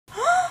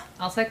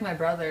I'll take my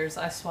brothers.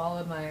 I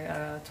swallowed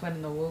my twin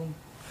in the womb.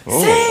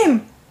 Oh.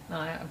 Same!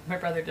 No, my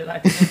brother did. I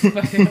didn't.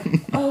 But,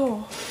 yeah.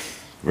 Oh.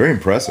 Very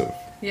impressive.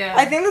 Yeah.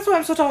 I think that's why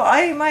I'm so tall.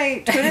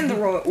 My twin in the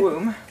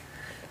womb.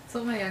 That's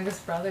what my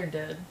youngest brother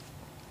did.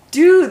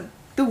 Dude,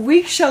 the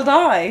weak shall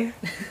die.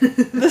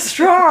 The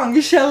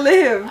strong shall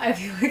live. I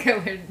feel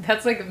like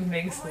that's like a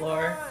Minx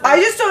lore.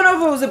 I just don't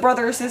know if it was a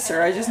brother or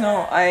sister. I just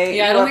know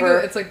Yeah, I don't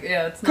think it's like,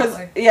 yeah, it's not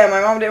like... Yeah,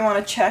 my mom didn't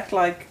want to check,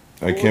 like,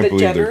 I can't the believe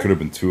gender. there could have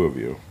been two of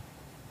you.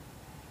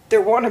 There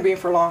wouldn't have been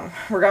for long,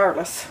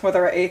 regardless,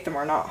 whether I ate them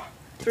or not.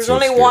 There's so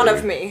only one scary.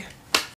 of me.